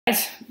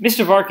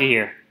Mr. Varka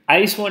here.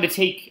 I just wanted to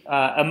take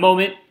a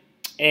moment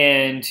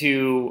and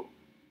to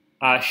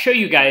show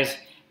you guys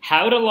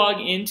how to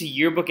log into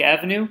Yearbook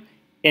Avenue,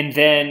 and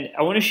then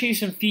I want to show you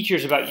some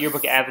features about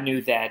Yearbook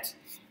Avenue that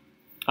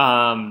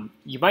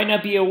you might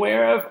not be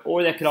aware of,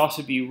 or that could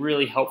also be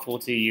really helpful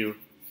to you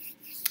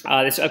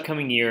this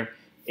upcoming year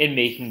in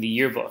making the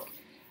yearbook.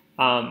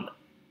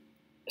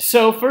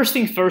 So first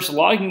things first,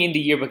 logging into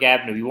Yearbook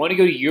Avenue, you want to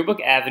go to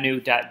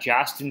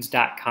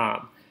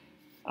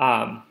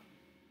yearbookavenue.jostens.com.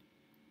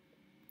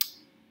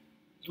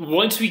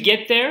 Once we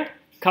get there,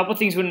 a couple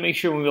things we want to make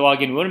sure when we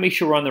log in. We want to make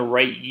sure we're on the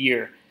right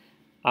year.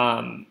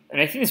 And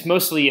I think this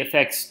mostly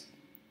affects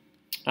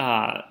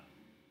people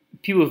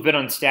who've been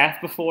on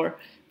staff before.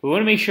 But we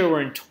want to make sure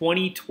we're in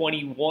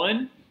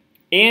 2021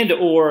 and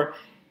or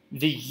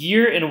the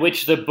year in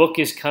which the book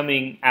is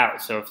coming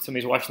out. So if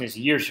somebody's watching this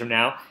years from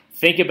now,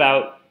 think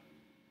about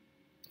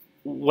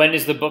when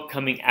is the book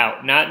coming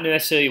out. Not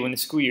necessarily when the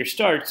school year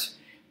starts,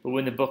 but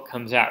when the book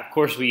comes out. Of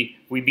course, we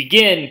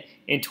begin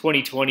in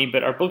 2020,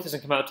 but our book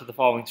doesn't come out until the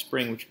following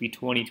spring, which would be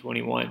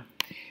 2021.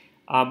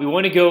 We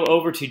want to go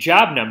over to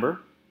job number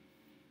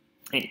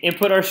and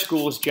input our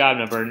school's job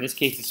number. In this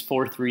case, it's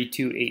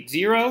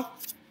 43280.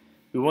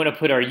 We want to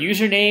put our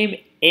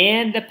username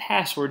and the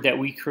password that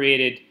we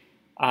created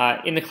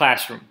in the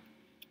classroom.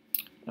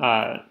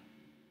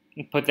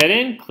 Put that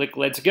in, click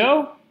Let's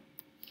Go,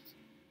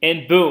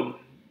 and boom,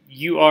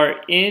 you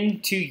are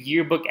into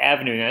Yearbook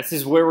Avenue. Now, this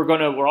is where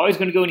we're always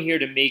going to go in here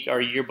to make our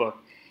yearbook.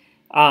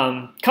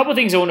 Couple of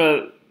things I want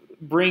to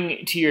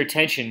bring to your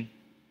attention.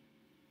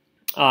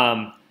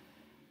 One,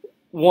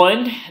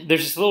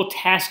 there's this little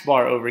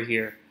taskbar over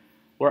here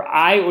where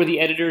I or the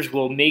editors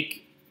will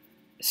make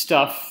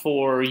stuff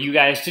for you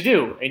guys to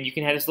do, and you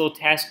can have this little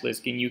task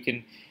list, and you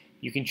can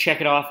check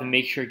it off and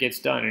make sure it gets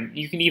done, and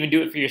you can even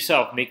do it for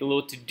yourself. Make a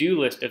little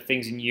to-do list of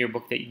things in your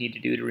yearbook that you need to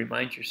do to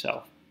remind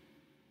yourself.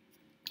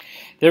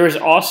 There is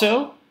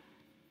also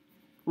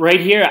right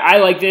here. I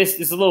like this.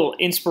 This is a little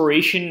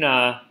inspiration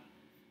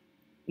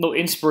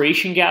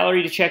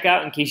gallery to check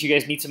out in case you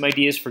guys need some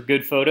ideas for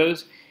good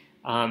photos.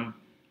 You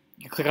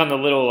click on the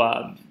little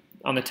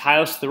on the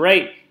tiles to the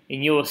right,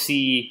 and you will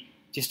see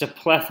just a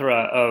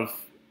plethora of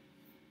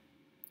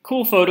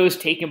cool photos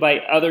taken by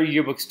other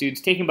yearbook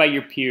students, taken by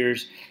your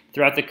peers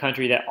throughout the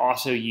country that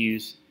also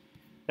use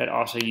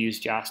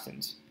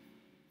Jostens.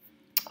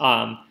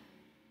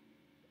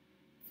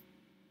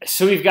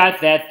 So we've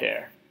got that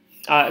there.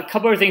 A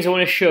couple other things I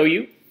want to show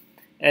you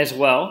as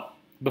well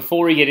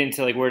before we get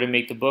into where to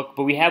make the book.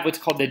 But we have what's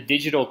called the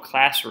digital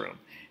classroom.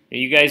 Now,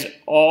 you guys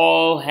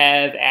all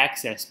have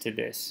access to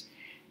this.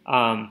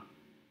 Now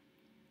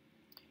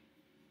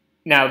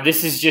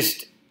this is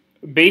just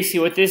basically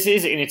what this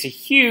is, and it's a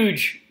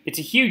huge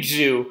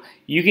zoo.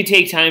 You can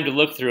take time to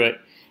look through it.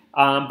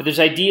 But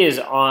there's ideas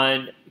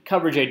on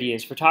coverage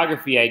ideas,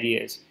 photography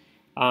ideas,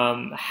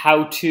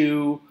 how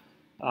to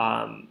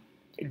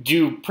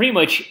do pretty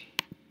much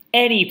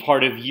any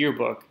part of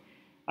yearbook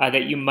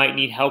that you might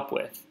need help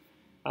with.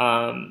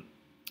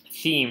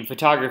 Theme,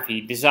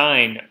 photography,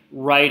 design,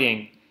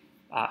 writing,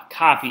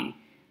 copy.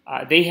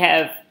 They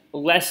have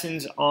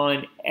lessons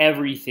on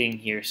everything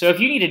here. So if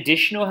you need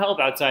additional help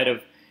outside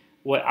of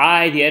what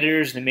the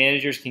editors, the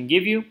managers can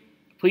give you,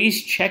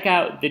 please check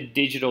out the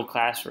digital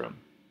classroom.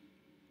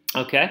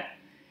 Okay?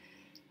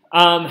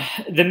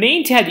 The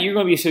main tab that you're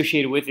going to be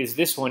associated with is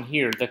this one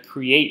here, the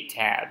Create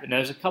tab. And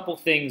there's a couple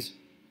things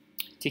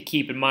to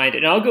keep in mind.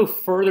 And I'll go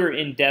further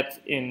in depth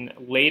in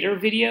later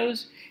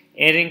videos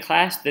and in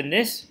class than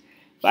this.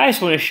 But I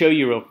just want to show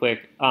you real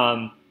quick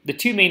the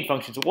two main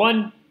functions.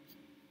 One,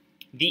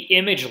 the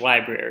image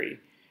library.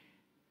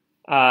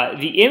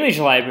 The image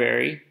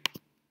library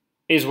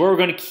is where we're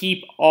going to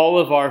keep all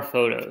of our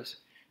photos.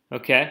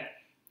 Okay?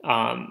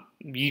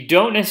 You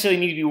don't necessarily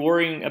need to be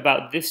worrying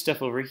about this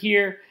stuff over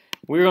here.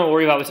 We're going to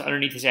worry about what's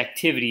underneath this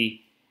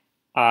activity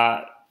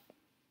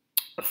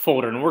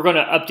folder. And we're going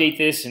to update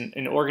this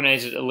and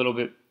organize it a little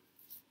bit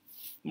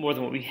more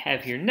than what we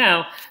have here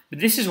now. But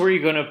this is where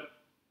you're going to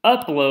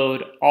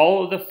upload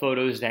all of the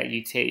photos that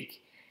you take.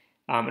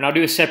 And I'll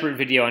do a separate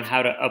video on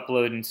how to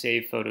upload and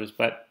save photos.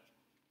 But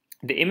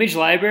the image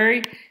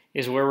library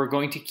is where we're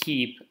going to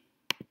keep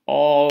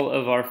all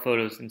of our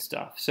photos and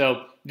stuff.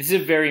 So this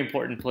is a very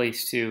important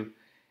place to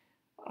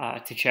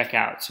check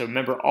out. So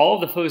remember, all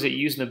of the photos that you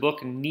use in the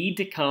book need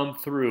to come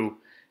through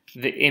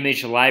the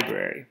image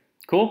library.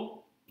 Cool?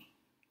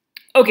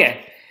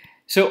 Okay,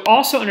 so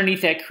also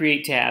underneath that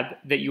Create tab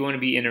that you want to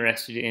be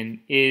interested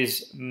in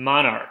is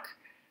Monarch,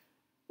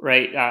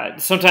 right?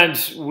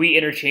 Sometimes we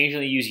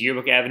interchangeably use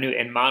Yearbook Avenue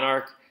and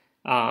Monarch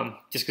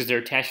just because they're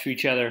attached to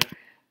each other.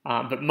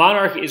 But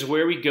Monarch is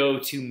where we go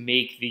to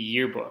make the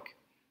yearbook.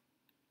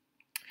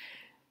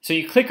 So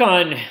you click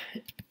on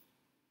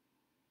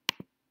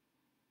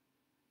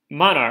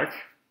Monarch,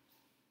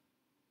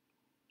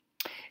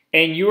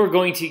 and you are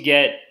going to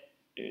get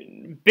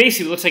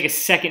basically looks like a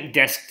second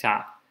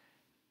desktop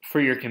for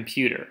your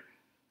computer.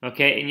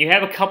 Okay, and you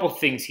have a couple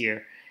things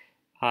here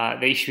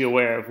that you should be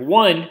aware of.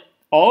 One,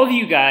 all of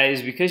you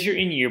guys, because you're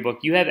in Yearbook,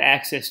 you have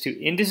access to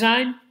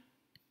InDesign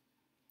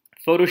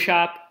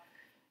Photoshop,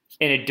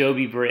 and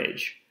Adobe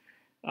Bridge.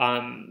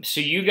 So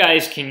you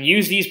guys can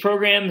use these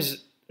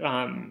programs. You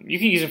can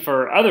use them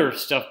for other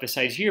stuff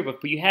besides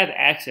Yearbook, but you have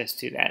access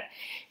to that.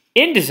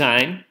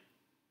 InDesign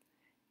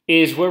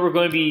is where we're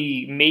going to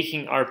be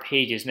making our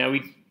pages. Now,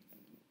 we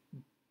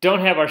don't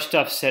have our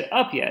stuff set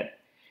up yet,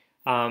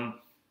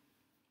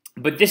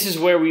 but this is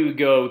where we would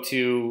go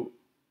to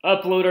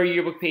upload our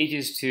yearbook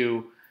pages,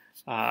 to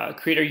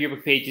create our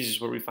yearbook pages.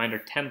 Is where we find our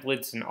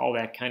templates and all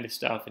that kind of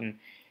stuff. And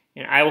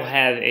I will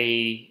have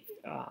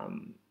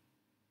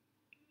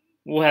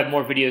we'll have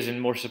more videos and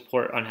more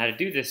support on how to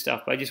do this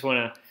stuff, but I just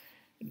want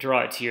to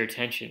draw it to your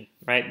attention,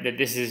 right? That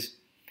this is,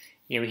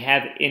 we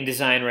have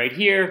InDesign right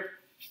here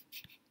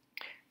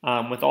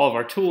with all of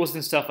our tools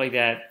and stuff like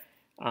that.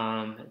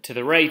 To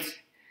the right,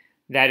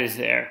 that is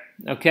there,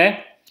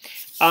 okay?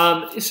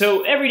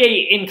 So every day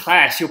in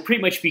class, you'll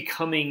pretty much be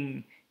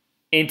coming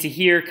into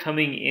here,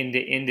 coming into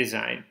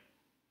InDesign.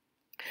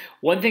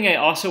 One thing I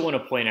also want to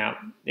point out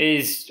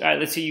is, all right,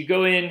 let's say you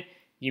go in,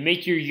 you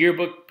make your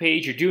yearbook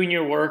page, you're doing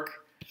your work,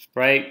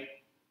 right?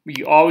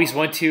 You always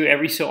want to,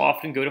 every so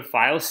often, go to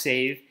File,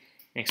 Save,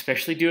 and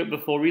especially do it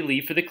before we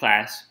leave for the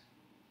class.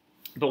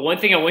 But one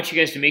thing I want you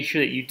guys to make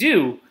sure that you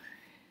do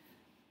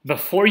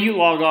before you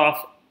log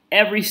off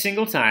every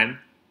single time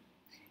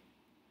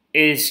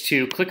is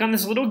to click on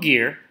this little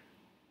gear,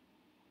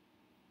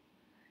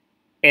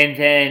 and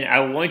then I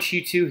want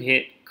you to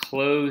hit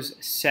Close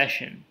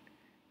Session,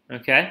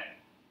 okay?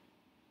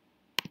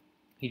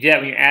 You do that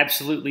when you're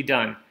absolutely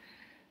done.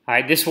 All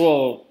right, this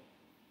will,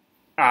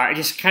 it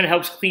just kind of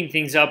helps clean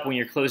things up when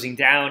you're closing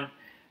down,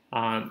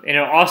 and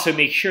it'll also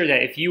make sure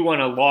that if you want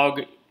to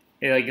log,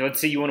 like let's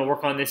say you want to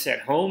work on this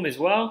at home as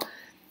well,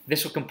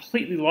 this will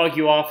completely log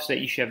you off so that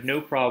you should have no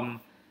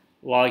problem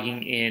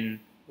logging in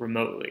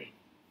remotely,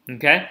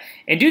 okay?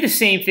 And do the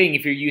same thing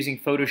if you're using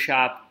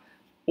Photoshop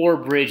or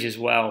Bridge as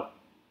well,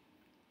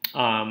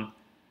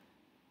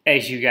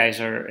 as you guys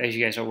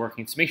are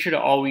working. So make sure to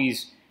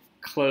always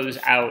close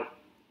out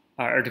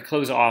or to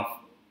close off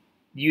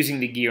using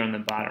the gear on the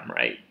bottom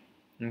right,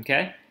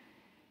 okay?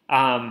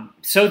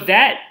 So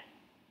that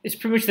is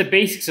pretty much the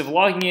basics of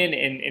logging in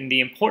and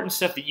the important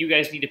stuff that you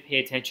guys need to pay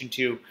attention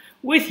to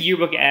with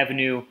Yearbook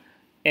Avenue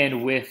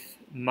and with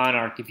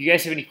Monarch. If you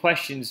guys have any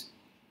questions,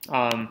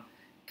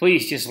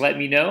 please just let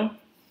me know,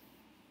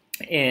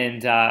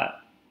 and yeah,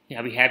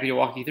 I'll be happy to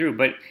walk you through.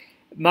 But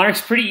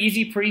Monarch's pretty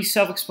easy, pretty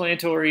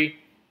self-explanatory,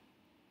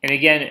 and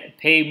again,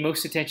 pay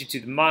most attention to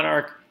the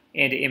Monarch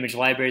and to Image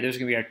Library. Those are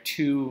going to be our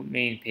two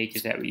main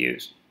pages that we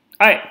use.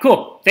 All right,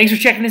 cool. Thanks for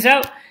checking this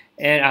out,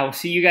 and I will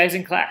see you guys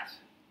in class.